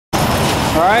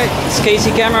Alright, it's Casey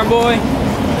Camera Boy.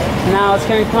 Now it's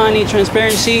Kern County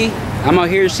Transparency. I'm out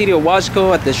here in the city of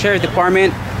Wasco at the Sheriff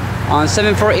Department on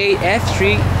 748 F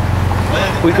Street.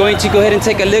 We're going to go ahead and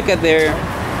take a look at their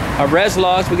arrest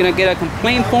logs. We're going to get a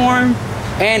complaint form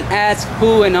and ask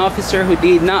who an officer who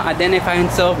did not identify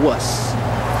himself was.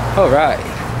 Alright.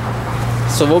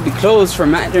 So we'll be closed for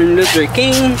Martin Luther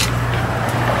King.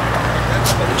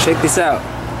 Check this out.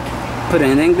 Put it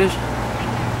in English.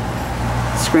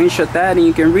 Screenshot that and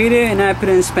you can read it, and I put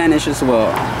it in Spanish as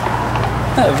well.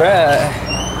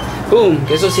 Alright. Boom.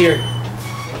 Guess what's here?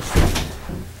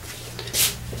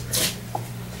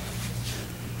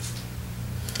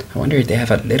 I wonder if they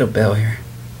have a little bell here.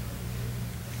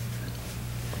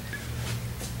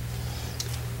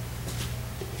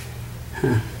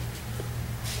 Huh.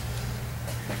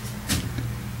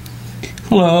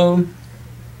 Hello.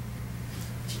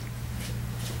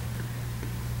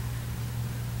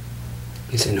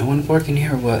 Is there no one working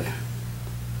here or what?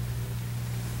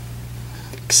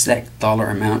 Exact dollar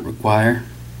amount required.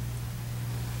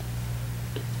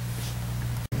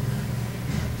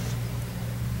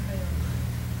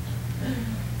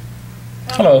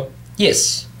 Hello.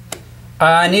 Yes.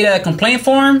 I need a complaint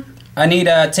form. I need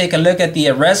to take a look at the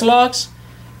arrest logs.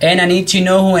 And I need to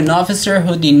know who an officer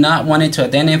who did not want to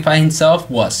identify himself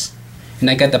was. And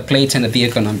I got the plates and the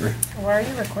vehicle number. Why are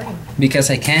you recording? Because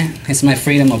I can. It's my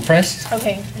freedom of press.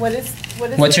 Okay.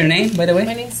 What's your name, by the way?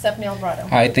 My name's Stephany Alvarado.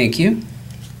 Alright, thank you.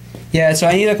 Yeah, so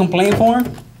I need a complaint form.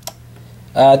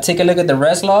 Take a look at the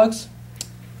arrest logs.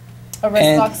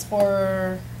 Arrest logs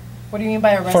for... What do you mean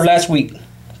by arrest? For last week.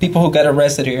 People who got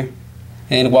arrested here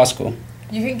in Wasco.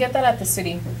 You can get that at the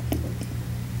city.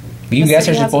 You guys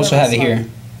are supposed to have it here.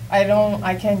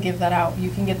 I can't give that out. You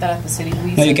can get that at the city.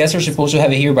 No, you guys are supposed to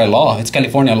have it here by law. It's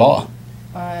California law.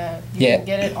 You can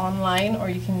get it online, or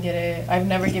you can get it... I've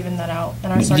never given that out.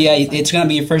 Yeah, it's going to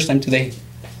be your first time today.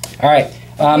 Alright.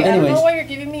 Okay, anyways. I don't know why you're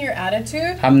giving me your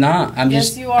attitude. I'm not.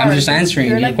 Yes, you are. I'm just answering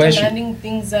you're your like question. Demanding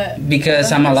things that...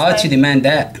 Because I'm allowed to demand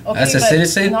that. Okay, as a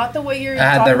citizen, not the way you're I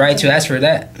have the right to ask for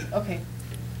that. Okay.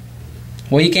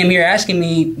 Well, you came here asking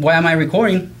me, why am I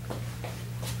recording?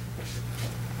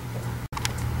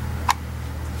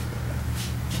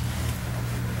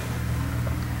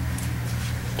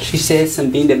 She says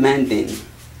I'm being demanding.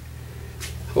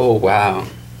 Oh, wow.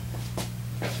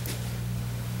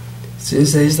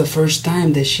 Since this is the first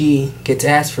time that she gets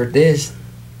asked for this,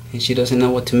 and she doesn't know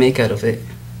what to make out of it.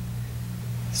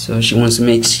 So she wants to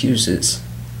make excuses.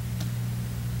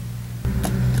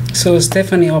 So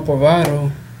Stephany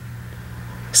Alvarado.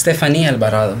 Stephany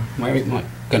Alvarado. Why am I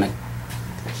gonna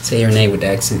say her name with the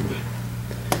accent?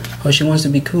 Oh, she wants to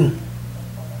be cool.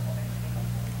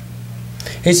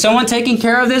 Is someone taking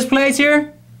care of this place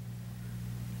here?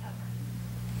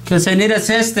 Because I need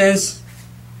assistance.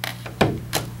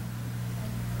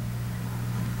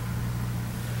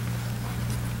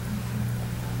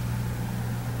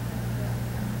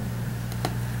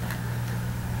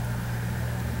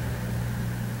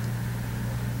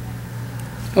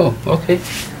 Oh, okay.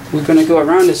 We're gonna go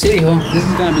around the city hall. This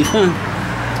is gonna be fun.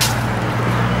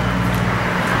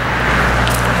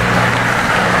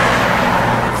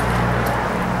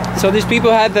 So these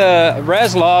people had the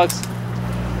arrest logs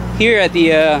here at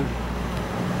the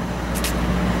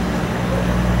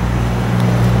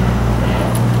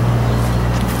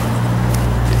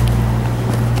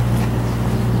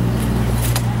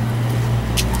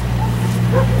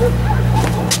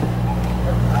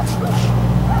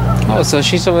oh, so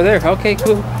she's over there. Okay,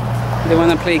 cool. They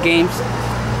want to play games.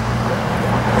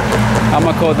 I'm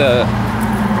gonna call the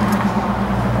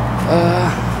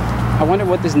I wonder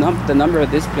what this the number of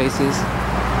this place is.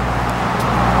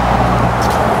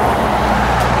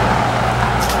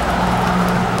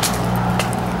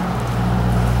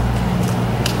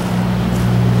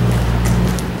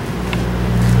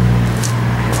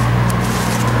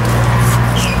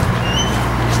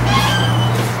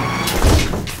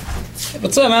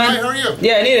 What's up, man? Hi, how are you?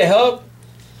 Yeah, I needed help.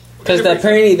 Because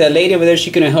apparently the lady over there,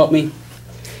 she couldn't help me.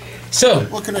 So,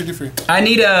 what can I do for you? I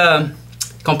need a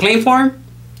complaint form.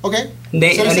 Okay. I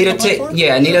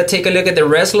need to take a look at the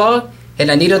arrest log, and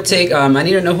I need to take I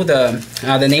need to know who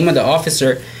the name of the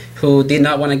officer who did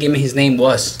not want to give me his name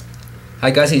was. I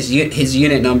got his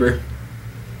unit number,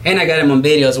 and I got him on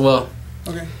video as well.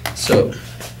 Okay. So,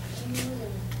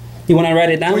 you want to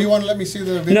write it down? Or you want to let me see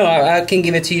the video? No, I can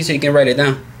give it to you so you can write it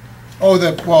down. Oh,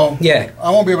 well. Yeah. I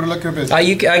won't be able to look up his. I'll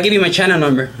give you my channel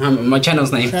number. My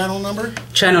channel's name. Channel number?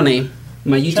 Channel name.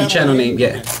 My YouTube channel name. Yeah.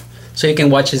 Okay. So you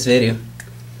can watch this video.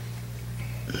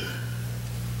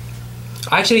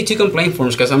 Actually, 2 complaint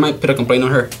forms because I might put a complaint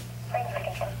on her.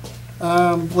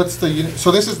 What's the unit?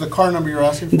 So this is the car number you're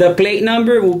asking for? The plate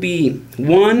number will be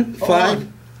 1 Oh, 5.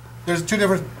 There's two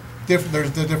different,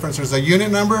 there's the difference. There's the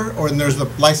unit number or and there's the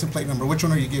license plate number. Which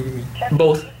one are you giving me?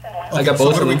 Both. I got so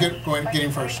both what of are we them.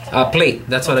 getting first? Plate.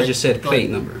 That's what I just said. go Plate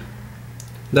ahead. number.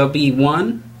 There'll be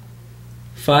 1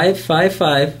 5 5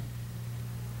 5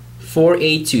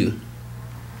 482.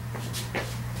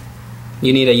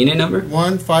 You need a unit number?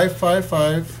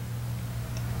 1555.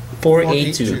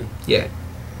 482. Yeah.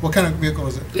 What kind of vehicle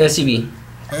is it? SUV.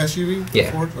 A SUV? Yeah.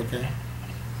 Ford? Okay.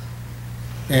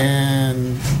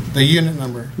 And the unit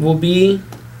number? Will be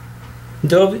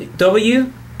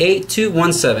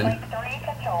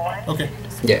W8217. Okay.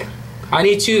 Yeah. I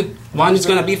need two. One is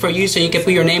gonna be for you, so you can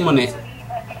put your name on it.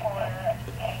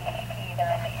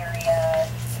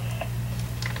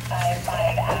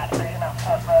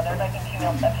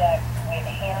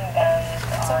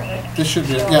 This should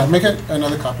be it. Yeah, make it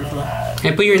another copy for that.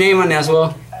 And put your name on it as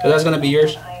well, because that's gonna be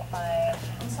yours.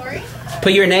 I'm sorry?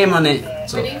 Put your name on it.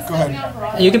 So Go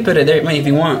ahead. you can put it there if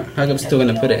you want. I'm still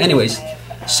gonna put it. Anyways.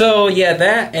 So yeah,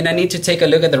 that, and I need to take a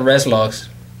look at the rest logs.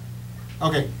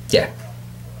 Okay. Yeah.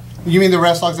 You mean the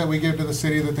rest logs that we give to the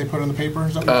city that they put in the paper?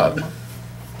 Is that what you're talking about?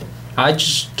 I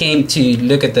just came to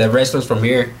look at the rest logs from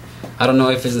here. I don't know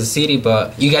if it's the city,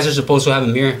 but you guys are supposed to have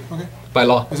them here Okay. by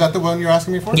law. Is that the one you're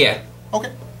asking me for? Yeah.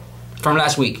 Okay. From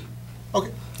last week. Okay.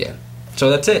 Yeah.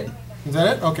 So that's it. Is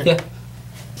that it? Okay. Yeah.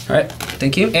 All right.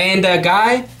 Thank you. And the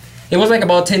guy, it was like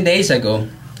about 10 days ago.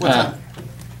 What's that?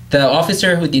 The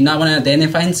officer who did not want to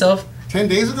identify himself. 10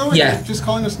 days ago? Yeah. You're just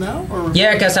calling us now? Or?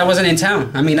 Yeah, because I wasn't in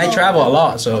town. I mean, I travel a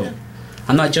lot, so Okay.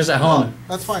 I'm not just at home.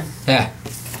 That's fine. Yeah.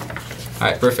 All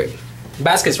right. Perfect.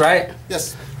 Basquez, right?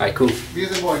 Yes. All right. Cool. Be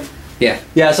as a boy. Yeah.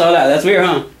 Yeah, I saw that. That's weird,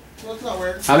 huh? Well, it's not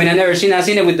weird. I mean, I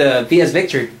seen it with the VS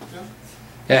Victor.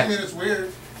 I Yeah. mean, it's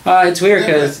weird. It's weird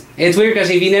because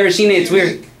if you've never seen it, it's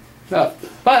weird. Oh,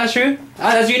 but that's true.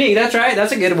 That's unique. That's right.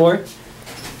 That's a good award.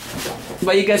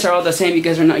 But you guys are all the same. You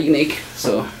guys are not unique.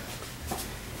 So.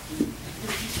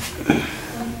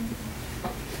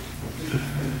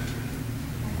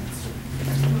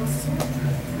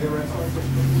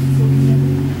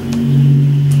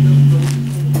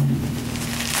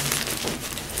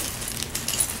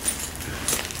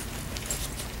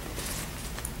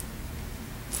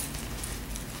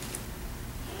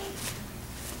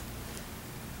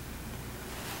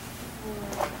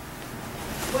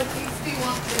 What dates do you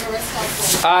want for the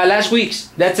rest of the Last week's.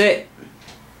 That's it.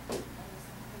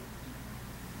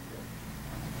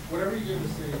 Whatever you give the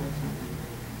city.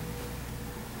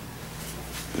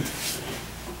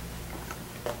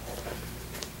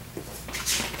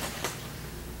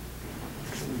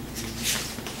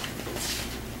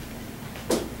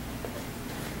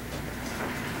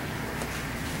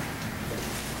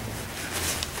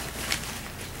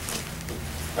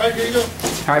 All right, here you go.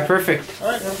 All right. Perfect. All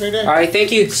right, have a great day. All right.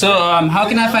 Thank you. So, how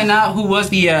can I find out who was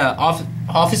the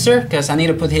officer? Because I need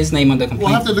to put his name on the complaint.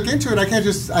 We'll have to look into it. I can't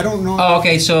just, I don't know. Oh,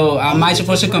 okay. So, am I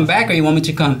supposed to come back, or you want me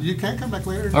to come? You can come back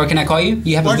later. Or can I call you?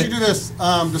 You have Why a don't you do this?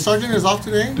 The sergeant is off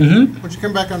today. Mm-hmm. Why don't you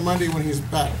come back on Monday when he's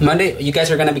back? Monday. You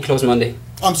guys are gonna be closed Monday.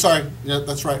 I'm sorry. Yeah,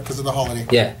 that's right, because of the holiday.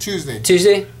 Yeah. Tuesday.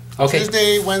 Tuesday. Okay.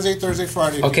 Tuesday, Wednesday, Thursday,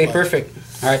 Friday. if Okay. you'd like. Perfect.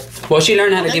 All right. Well, she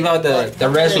learned how to Okay. give out All right. the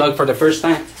res log for the first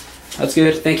time. That's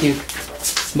good. Thank you.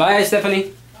 Bye,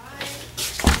 Stephany.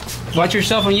 Watch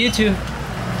yourself on YouTube.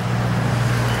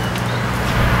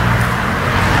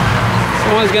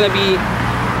 Someone's gonna be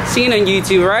seen on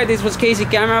YouTube, right? This was Casey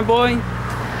Camera Boy.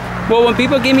 Well, when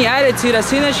people give me attitude, as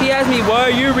soon as she asks me, why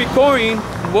are you recording?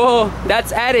 Well,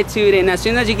 that's attitude, and as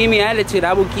soon as you give me attitude,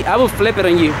 I will flip it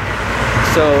on you.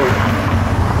 So,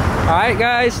 all right,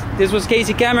 guys, this was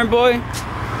Casey Camera Boy.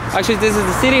 Actually, this is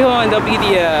the City Hall, and that'll be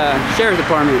the Sheriff's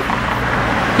Department.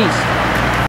 Peace.